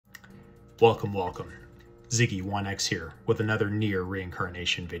Welcome. Ziggy1X here with another NieR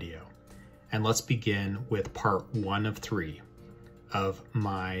reincarnation video. And let's begin with part 1 of 3 of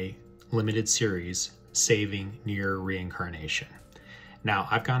my limited series, Saving NieR Reincarnation. Now,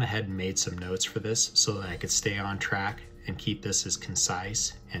 I've gone ahead and made some notes for this so that I could stay on track and keep this as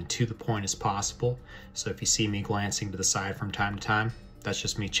concise and to the point as possible. So if you see me glancing to the side from time to time, that's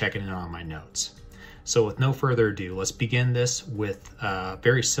just me checking in on my notes. So with no further ado, let's begin this with a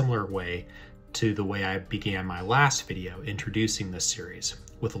very similar way to the way I began my last video introducing this series,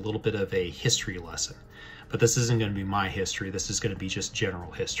 with a little bit of a history lesson. But this isn't going to be my history, this is going to be just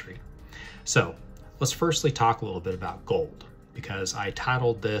general history. So let's firstly talk a little bit about gold, because I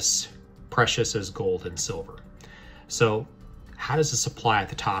titled this Precious as Gold and Silver. So how does this apply to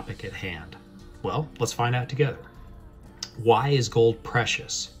the topic at hand? Well, let's find out together. Why is gold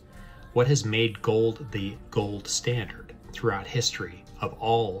precious? What has made gold the gold standard throughout history of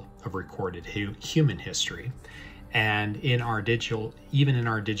all of recorded human history and in our digital, even in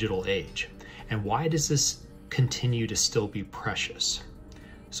our digital age? And why does this continue to still be precious?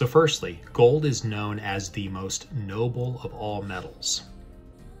 So firstly, gold is known as the most noble of all metals.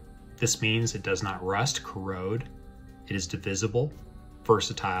 This means it does not rust, corrode, it is divisible,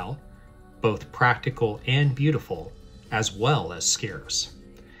 versatile, both practical and beautiful, as well as scarce.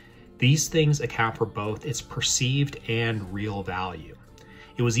 These things account for both its perceived and real value.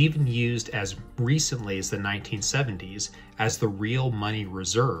 It was even used as recently as the 1970s as the real money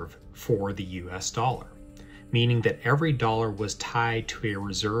reserve for the US dollar, meaning that every dollar was tied to a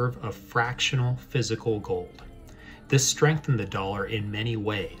reserve of fractional physical gold. This strengthened the dollar in many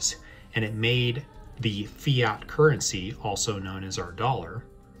ways, and it made the fiat currency, also known as our dollar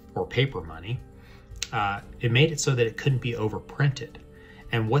or paper money, it made it so that it couldn't be overprinted.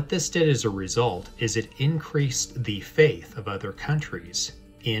 And what this did as a result is it increased the faith of other countries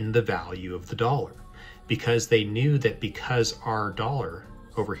in the value of the dollar, because they knew that because our dollar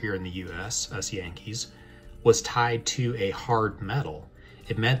over here in the US, us Yankees, was tied to a hard metal,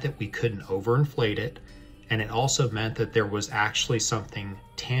 it meant that we couldn't overinflate it, and it also meant that there was actually something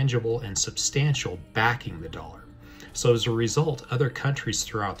tangible and substantial backing the dollar. So as a result, other countries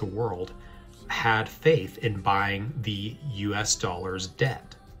throughout the world had faith in buying the US dollar's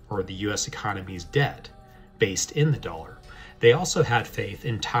debt, or the US economy's debt based in the dollar. They also had faith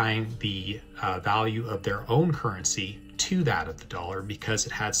in tying the value of their own currency to that of the dollar because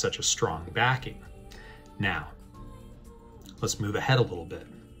it had such a strong backing. Now, let's move ahead a little bit.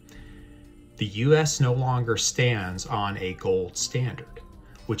 The US no longer stands on a gold standard,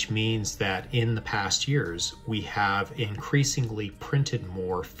 which means that in the past years, we have increasingly printed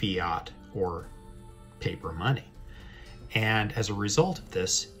more fiat or paper money. And as a result of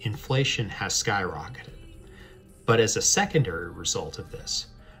this, inflation has skyrocketed. But as a secondary result of this,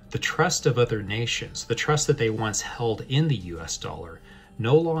 the trust of other nations, the trust that they once held in the US dollar,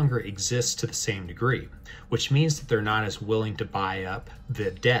 no longer exists to the same degree, which means that they're not as willing to buy up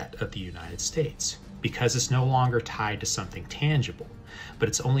the debt of the United States, because it's no longer tied to something tangible, but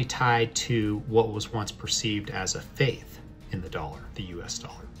it's only tied to what was once perceived as a faith in the dollar, the US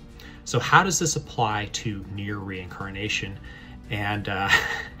dollar. So how does this apply to NieR reincarnation, and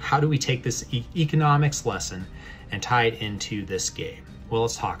how do we take this economics lesson and tie it into this game? Well,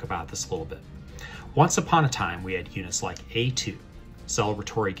 let's talk about this a little bit. Once upon a time, we had units like A2,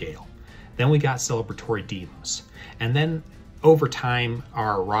 Celebratory Gale. Then we got Celebratory Demos. And then over time,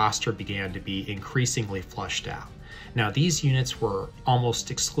 our roster began to be increasingly flushed out. Now, these units were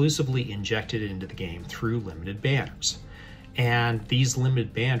almost exclusively injected into the game through limited banners. And these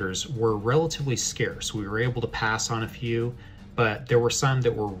limited banners were relatively scarce. We were able to pass on a few, but there were some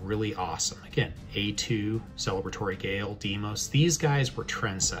that were really awesome. Again, A2, Celebratory Gale, Demos, these guys were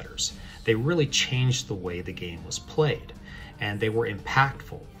trendsetters. They really changed the way the game was played, and they were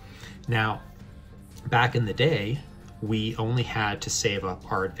impactful. Now, back in the day, we only had to save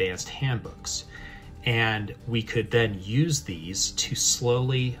up our advanced handbooks, and we could then use these to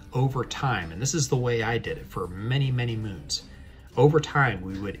slowly, over time, and this is the way I did it for many, many moons. Over time,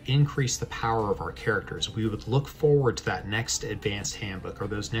 we would increase the power of our characters. We would look forward to that next advanced handbook, or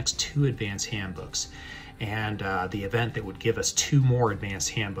those next 2 advanced handbooks, and the event that would give us 2 more advanced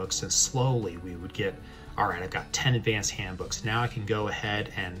handbooks, and slowly we would get, all right, I've got 10 advanced handbooks. Now I can go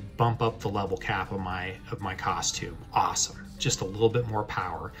ahead and bump up the level cap of my costume. Awesome. Just a little bit more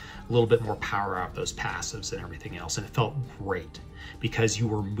power, out of those passives and everything else. And it felt great because you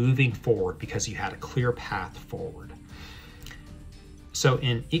were moving forward, because you had a clear path forward. So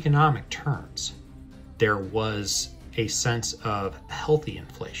in economic terms, there was a sense of healthy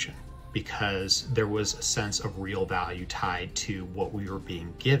inflation because there was a sense of real value tied to what we were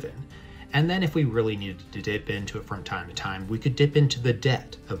being given. And then if we really needed to dip into it from time to time, we could dip into the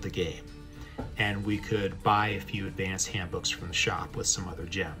debt of the game. And we could buy a few advanced handbooks from the shop with some other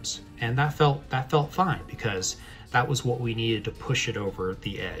gems. And that felt fine, because that was what we needed to push it over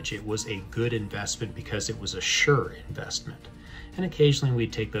the edge. It was a good investment because it was a sure investment. And occasionally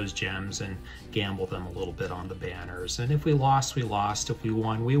we'd take those gems and gamble them a little bit on the banners. And if we lost, we lost. If we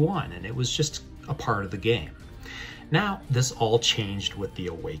won, we won. And it was just a part of the game. Now, this all changed with the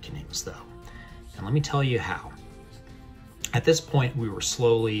Awakenings, though. And let me tell you how. At this point, we were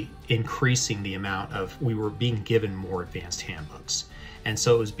slowly increasing the amount of, we were being given more advanced handbooks. And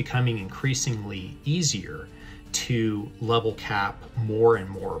so it was becoming increasingly easier to level cap more and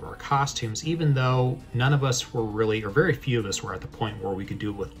more of our costumes, even though none of us were really, or very few of us were at the point where we could do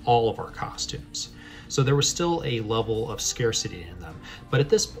it with all of our costumes. So there was still a level of scarcity in them. But at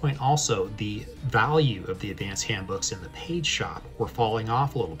this point also, the value of the advanced handbooks in the page shop were falling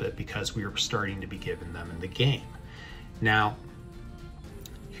off a little bit because we were starting to be given them in the game. Now,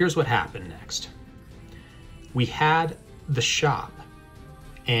 here's what happened next. We had the shop,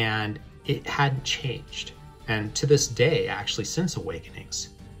 and it hadn't changed. And to this day, actually, since Awakenings,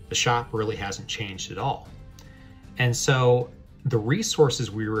 the shop really hasn't changed at all. And so the resources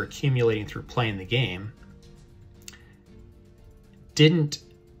we were accumulating through playing the game didn't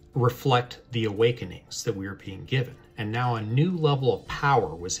reflect the Awakenings that we were being given. And now a new level of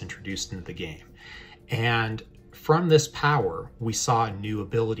power was introduced into the game. And from this power, we saw new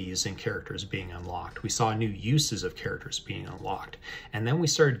abilities and characters being unlocked. We saw new uses of characters being unlocked. And then we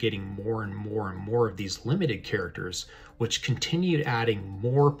started getting more and more and more of these limited characters, which continued adding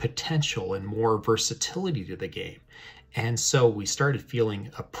more potential and more versatility to the game. And so we started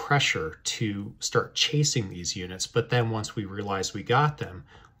feeling a pressure to start chasing these units. But then once we realized we got them,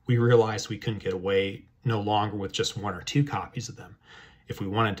 we realized we couldn't get away no longer with just 1 or 2 copies of them. If we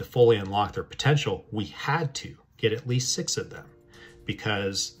wanted to fully unlock their potential, we had to get at least 6 of them,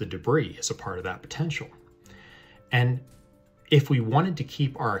 because the debris is a part of that potential. And if we wanted to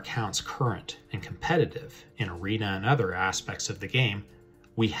keep our accounts current and competitive in arena and other aspects of the game,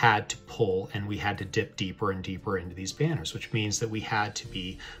 we had to pull and we had to dip deeper and deeper into these banners, which means that we had to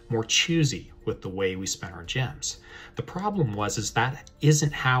be more choosy with the way we spent our gems. The problem was that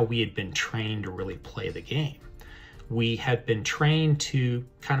isn't how we had been trained to really play the game. We had been trained to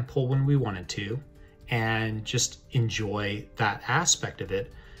kind of pull when we wanted to and just enjoy that aspect of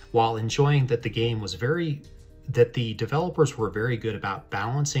it, while enjoying that the game was that the developers were very good about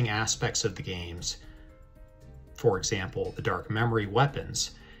balancing aspects of the games. For example, the dark memory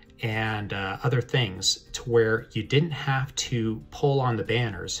weapons and other things, to where you didn't have to pull on the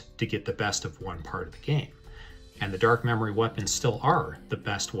banners to get the best of one part of the game. And the dark memory weapons still are the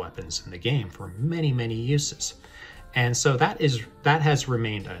best weapons in the game for many, many uses. And so that has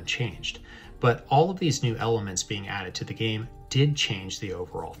remained unchanged. But all of these new elements being added to the game did change the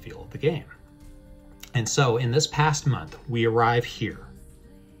overall feel of the game. And so in this past month, we arrive here,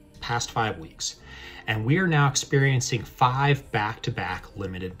 past 5 weeks, and we are now experiencing 5 back-to-back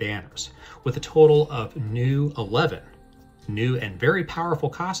limited banners with a total of 11 new and very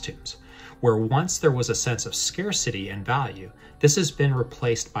powerful costumes, where once there was a sense of scarcity and value, this has been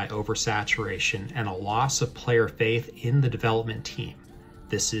replaced by oversaturation and a loss of player faith in the development team.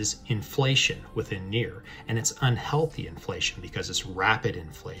 This is inflation within NieR, and it's unhealthy inflation because it's rapid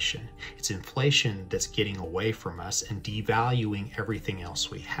inflation. It's inflation that's getting away from us and devaluing everything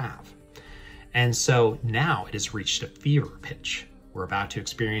else we have. And so now it has reached a fever pitch. We're about to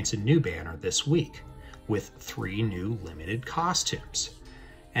experience a new banner this week with 3 new limited costumes.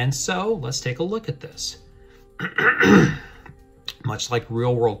 And so let's take a look at this. Much like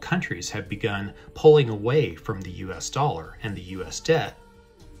real-world countries have begun pulling away from the US dollar and the US debt,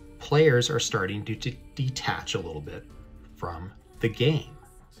 players are starting to detach a little bit from the game.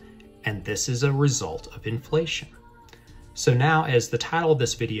 And this is a result of inflation. So now, as the title of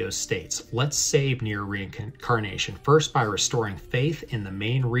this video states, let's save NieR Reincarnation first by restoring faith in the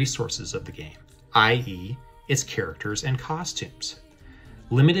main resources of the game, i.e. its characters and costumes.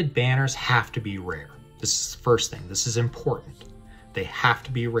 Limited banners have to be rare. This is the first thing. This is important. They have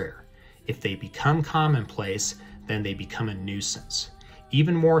to be rare. If they become commonplace, then they become a nuisance.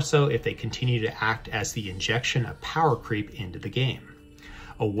 Even more so if they continue to act as the injection of power creep into the game.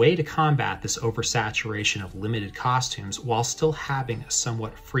 A way to combat this oversaturation of limited costumes while still having a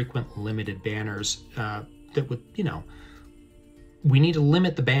somewhat frequent limited banners that would, we need to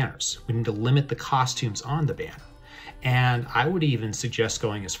limit the banners. We need to limit the costumes on the banner. And I would even suggest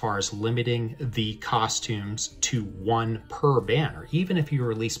going as far as limiting the costumes to 1 per banner. Even if you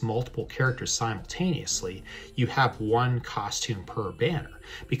release multiple characters simultaneously, you have 1 costume per banner,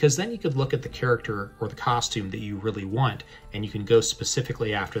 because then you could look at the character or the costume that you really want and you can go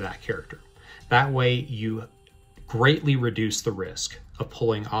specifically after that character. That way you greatly reduce the risk of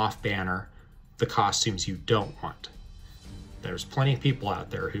pulling off banner the costumes you don't want. There's plenty of people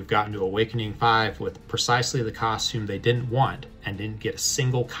out there who've gotten to Awakening 5 with precisely the costume they didn't want and didn't get a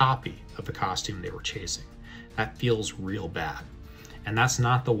single copy of the costume they were chasing. That feels real bad. And that's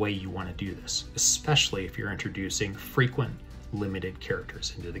not the way you want to do this, especially if you're introducing frequent limited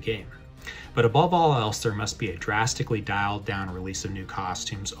characters into the game. But above all else, there must be a drastically dialed down release of new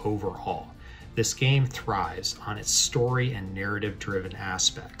costumes overall. This game thrives on its story and narrative driven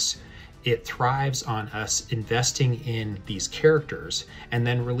aspects. It thrives on us investing in these characters and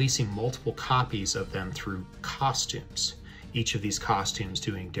then releasing multiple copies of them through costumes, each of these costumes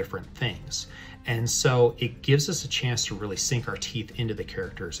doing different things. And so it gives us a chance to really sink our teeth into the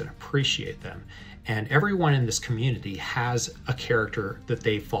characters and appreciate them. And everyone in this community has a character that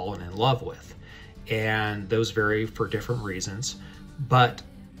they've fallen in love with. And those vary for different reasons, but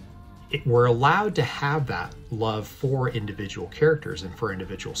we're allowed to have that love for individual characters and for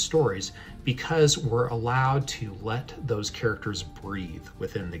individual stories because we're allowed to let those characters breathe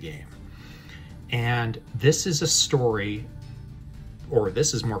within the game. And this is a story, or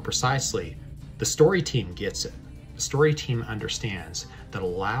this is more precisely, the story team gets it. The story team understands that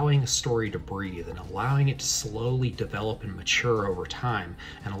allowing a story to breathe and allowing it to slowly develop and mature over time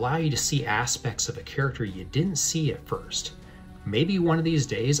and allow you to see aspects of a character you didn't see at first. Maybe one of these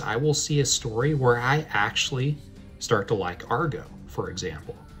days I will see a story where I actually start to like Argo, for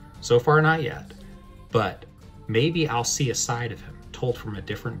example. So far, not yet, but maybe I'll see a side of him told from a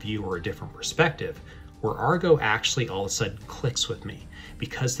different view or a different perspective where Argo actually all of a sudden clicks with me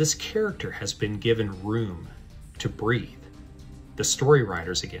because this character has been given room to breathe. The story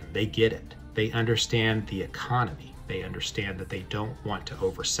writers, again, they get it. They understand the economy. They understand that they don't want to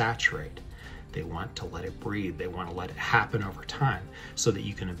oversaturate. They want to let it breathe. They want to let it happen over time so that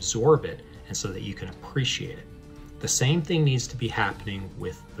you can absorb it and so that you can appreciate it. The same thing needs to be happening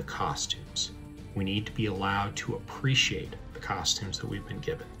with the costumes. We need to be allowed to appreciate the costumes that we've been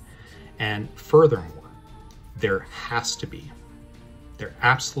given. And furthermore, there absolutely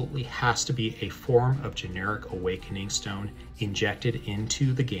has to be a form of generic awakening stone injected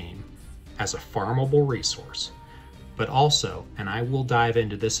into the game as a farmable resource. But also, and I will dive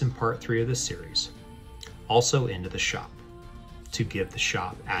into this in part 3 of this series, also into the shop to give the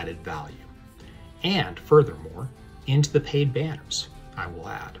shop added value. And furthermore, into the paid banners, I will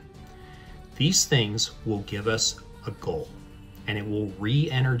add. These things will give us a goal, and it will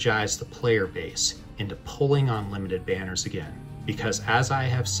re-energize the player base into pulling on limited banners again. Because as I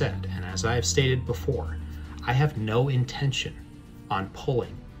have said, and as I have stated before, I have no intention on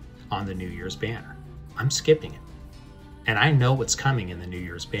pulling on the New Year's banner. I'm skipping it. And I know what's coming in the New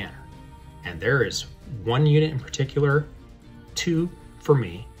Year's banner. And there is one unit in particular, 2 for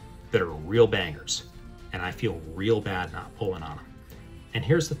me, that are real bangers. And I feel real bad not pulling on them. And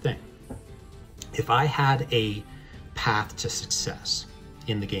here's the thing. If I had a path to success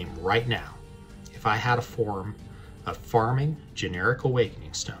in the game right now, if I had a form of farming generic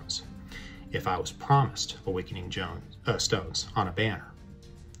awakening stones, if I was promised awakening stones on a banner,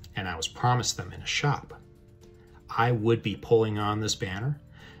 and I was promised them in a shop, I would be pulling on this banner,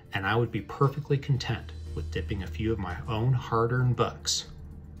 and I would be perfectly content with dipping a few of my own hard-earned bucks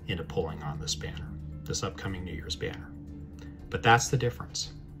into pulling on this banner, this upcoming New Year's banner. But that's the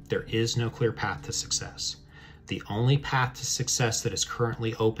difference. There is no clear path to success. The only path to success that is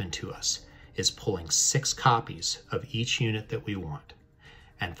currently open to us is pulling 6 copies of each unit that we want.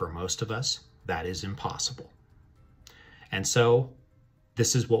 And for most of us, that is impossible. And so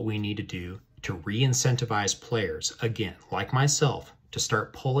this is what we need to do to re-incentivize players, again, like myself, to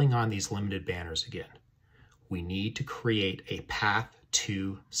start pulling on these limited banners again. We need to create a path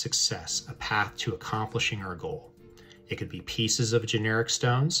to success, a path to accomplishing our goal. It could be pieces of generic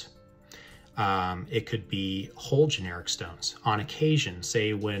stones. It could be whole generic stones. On occasion,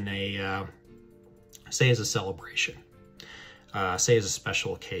 say when say as a celebration, say as a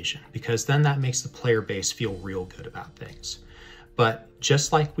special occasion, because then that makes the player base feel real good about things. But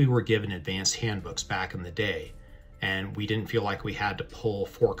just like we were given advanced handbooks back in the day, and we didn't feel like we had to pull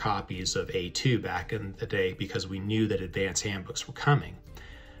 4 copies of A2 back in the day because we knew that advanced handbooks were coming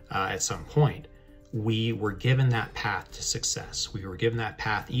at some point, we were given that path to success. We were given that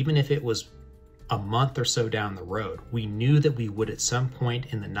path, even if it was a month or so down the road, we knew that we would at some point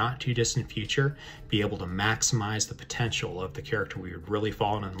in the not too distant future be able to maximize the potential of the character we had really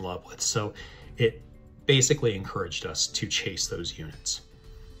fallen in love with. So it basically encouraged us to chase those units.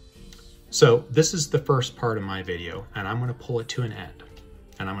 So this is the first part of my video, and I'm going to pull it to an end.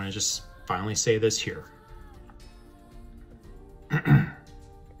 And I'm going to just finally say this here.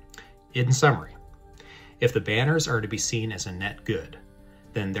 In summary, if the banners are to be seen as a net good,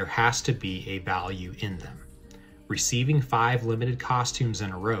 then there has to be a value in them. Receiving 5 limited costumes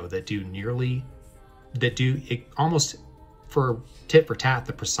in a row that do almost for tit for tat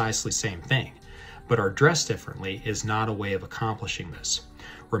the precisely same thing, but are dressed differently is not a way of accomplishing this.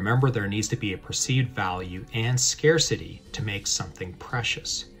 Remember, there needs to be a perceived value and scarcity to make something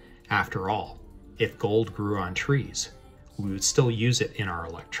precious. After all, if gold grew on trees, we would still use it in our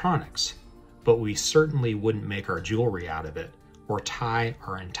electronics, but we certainly wouldn't make our jewelry out of it or tie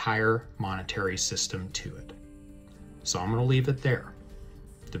our entire monetary system to it. So I'm going to leave it there.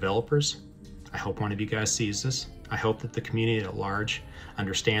 Developers, I hope one of you guys sees this. I hope that the community at large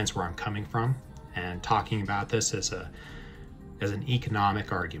understands where I'm coming from and talking about this as an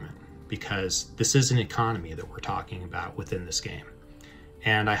economic argument, because this is an economy that we're talking about within this game.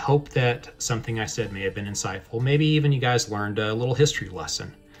 And I hope that something I said may have been insightful. Maybe even you guys learned a little history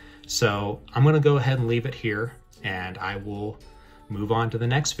lesson. So I'm going to go ahead and leave it here, and I will move on to the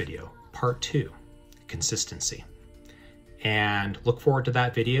next video, part 2, consistency. And look forward to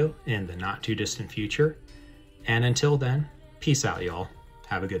that video in the not too distant future. And until then, peace out, y'all.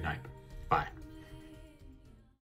 Have a good night. Bye.